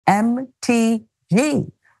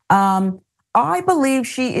MTG. I believe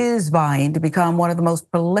she is vying to become one of the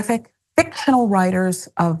most prolific fictional writers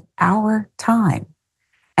of our time.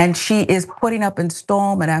 And she is putting up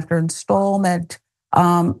installment after installment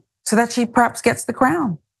so that she perhaps gets the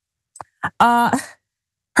crown.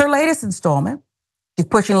 Her latest installment, she's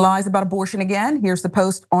pushing lies about abortion again. Here's the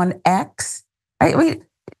post on X. I mean,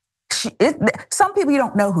 some people, you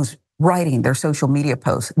don't know who's writing their social media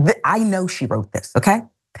posts. I know she wrote this, okay?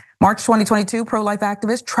 March 2022, pro-life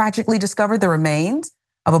activists tragically discovered the remains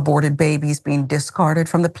of aborted babies being discarded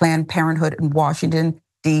from the Planned Parenthood in Washington,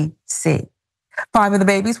 D.C. 5 of the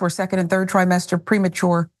babies were second and third trimester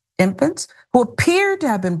premature infants who appeared to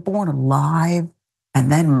have been born alive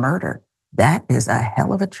and then murdered. That is a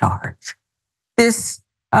hell of a charge. This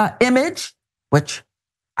image, which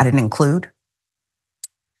I didn't include,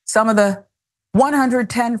 some of the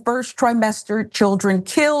 110 first trimester children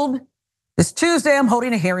killed. This Tuesday, I'm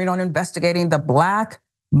holding a hearing on investigating the black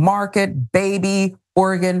market baby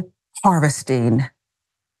organ harvesting.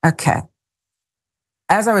 Okay.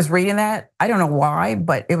 As I was reading that, I don't know why,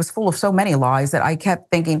 but it was full of so many lies that I kept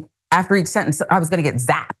thinking after each sentence, I was going to get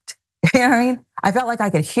zapped. You know what I mean? I felt like I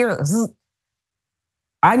could hear it.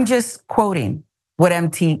 I'm just quoting what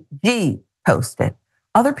MTG posted.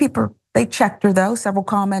 Other people, they checked her though. Several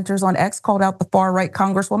commenters on X called out the far-right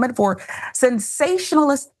congresswoman for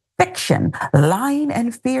sensationalist fiction, lying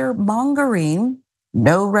and fear-mongering,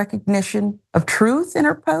 no recognition of truth in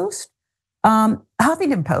her post.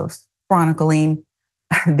 Huffington Post chronicling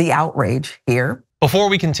the outrage here. Before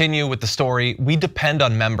we continue with the story, we depend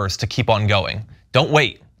on members to keep on going. Don't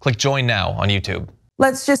wait. Click join now on YouTube.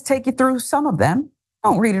 Let's just take you through some of them. I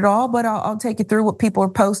won't read it all, but I'll take you through what people are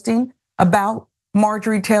posting about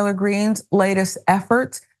Marjorie Taylor Greene's latest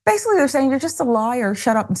efforts. Basically, they're saying you're just a liar.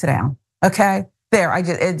 Shut up and sit down. Okay, there.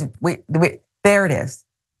 There it is.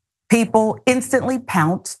 People instantly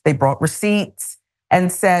pounced. They brought receipts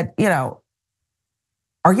and said,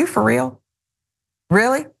 are you for real?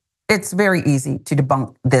 Really? It's very easy to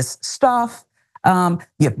debunk this stuff. You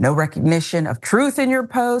have no recognition of truth in your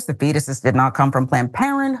post. The fetuses did not come from Planned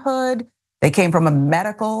Parenthood. They came from a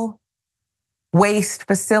medical waste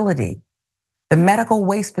facility. The medical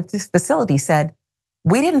waste facility said,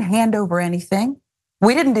 we didn't hand over anything.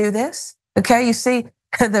 We didn't do this. Okay, you see,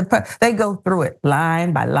 they go through it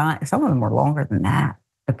line by line. Some of them were longer than that,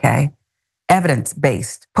 okay?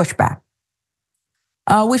 Evidence-based pushback.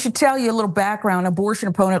 We should tell you a little background. Abortion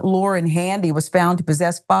opponent Lauren Handy was found to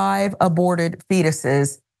possess 5 aborted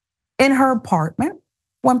fetuses in her apartment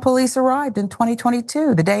when police arrived in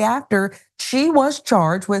 2022. The day after, she was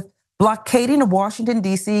charged with blockading a Washington,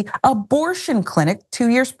 D.C. abortion clinic 2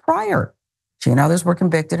 years prior. She and others were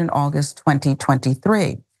convicted in August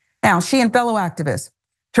 2023. Now, she and fellow activist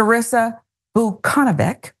Theresa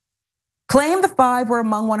Deisher claimed the 5 were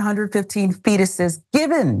among 115 fetuses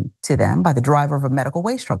given to them by the driver of a medical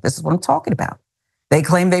waste truck. This is what I'm talking about. They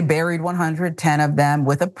claim they buried 110 of them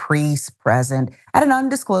with a priest present at an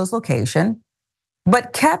undisclosed location,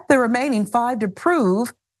 but kept the remaining 5 to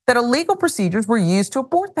prove that illegal procedures were used to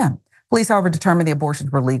abort them. Police, however, determined the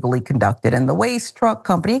abortions were legally conducted, and the waste truck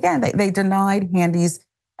company, again, they denied Handy's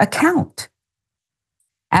account.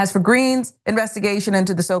 As for Greene's investigation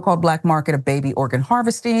into the so-called black market of baby organ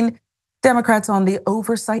harvesting, Democrats on the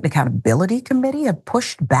Oversight and Accountability Committee have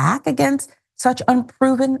pushed back against such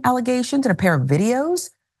unproven allegations in a pair of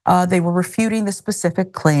videos. They were refuting the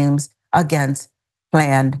specific claims against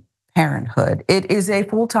Planned Parenthood. It is a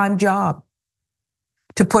full-time job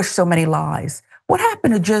to push so many lies. What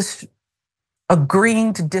happened to just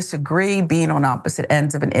agreeing to disagree, being on opposite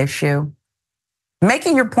ends of an issue,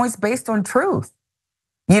 making your points based on truth?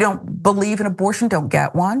 You don't believe in abortion, don't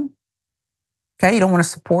get one. Okay, you don't want to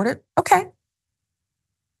support it? Okay.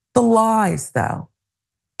 The lies, though.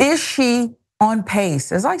 Is she on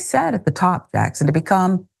pace, as I said at the top, Jackson, to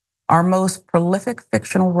become our most prolific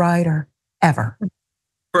fictional writer ever?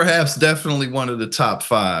 Perhaps definitely one of the top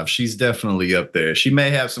 5. She's definitely up there. She may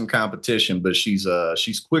have some competition, but she's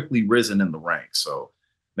quickly risen in the ranks. So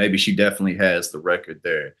maybe she definitely has the record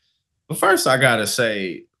there. But first, I gotta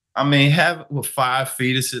say, I mean, with 5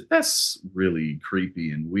 fetuses, that's really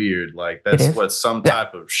creepy and weird. Like that's what, some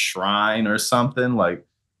type of shrine or something, like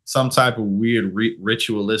some type of weird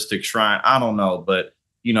ritualistic shrine. I don't know, but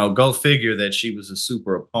go figure that she was a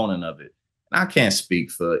super opponent of it. And I can't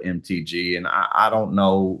speak for MTG, and I don't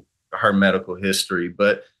know her medical history,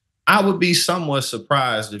 but I would be somewhat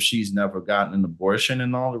surprised if she's never gotten an abortion.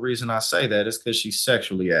 And the only reason I say that is because she's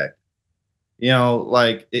sexually active.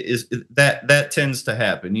 Like that tends to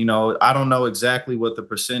happen. I don't know exactly what the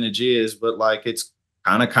percentage is, but like it's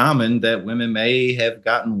kind of common that women may have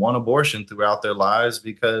gotten one abortion throughout their lives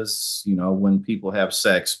because, when people have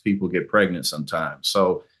sex, people get pregnant sometimes.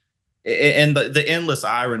 So, and the endless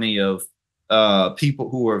irony of people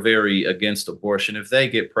who are very against abortion, if they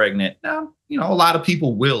get pregnant, now, a lot of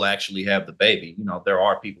people will actually have the baby. There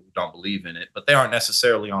are people who don't believe in it, but they aren't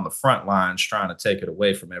necessarily on the front lines trying to take it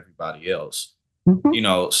away from everybody else.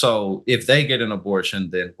 So if they get an abortion,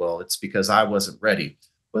 then, well, it's because I wasn't ready.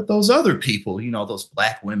 But those other people, those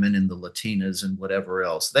Black women and the Latinas and whatever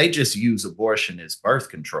else, they just use abortion as birth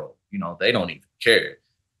control. They don't even care.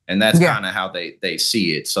 And that's kind of how they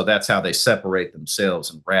see it. So that's how they separate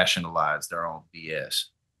themselves and rationalize their own BS.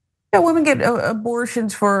 Yeah, women get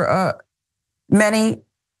abortions for many,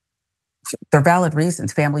 they're valid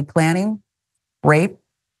reasons: family planning, rape,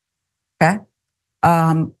 okay?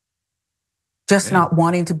 Just not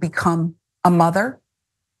wanting to become a mother.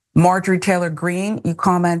 Marjorie Taylor Greene, you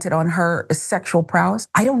commented on her sexual prowess.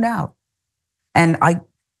 I don't know. And I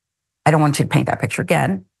don't want you to paint that picture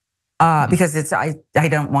again. Because I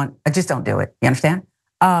just don't do it. You understand?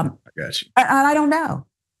 I got you. And I don't know.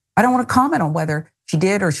 I don't want to comment on whether she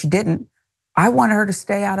did or she didn't. I want her to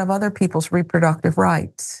stay out of other people's reproductive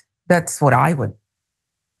rights. That's what I would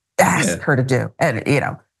ask her to do. And,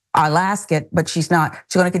 I'll ask it, but she's not.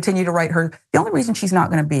 She's going to continue to write her. The only reason she's not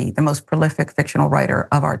going to be the most prolific fictional writer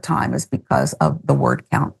of our time is because of the word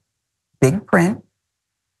count. Big print,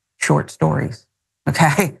 short stories.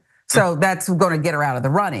 Okay? So that's going to get her out of the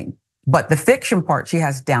running. But the fiction part, she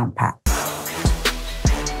has down pat.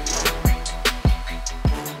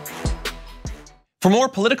 For more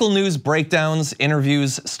political news breakdowns,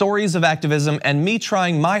 interviews, stories of activism, and me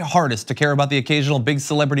trying my hardest to care about the occasional big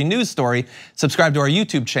celebrity news story, subscribe to our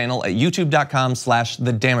YouTube channel at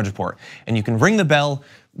youtube.com/The Damage Report. And you can ring the bell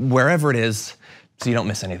wherever it is so you don't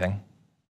miss anything.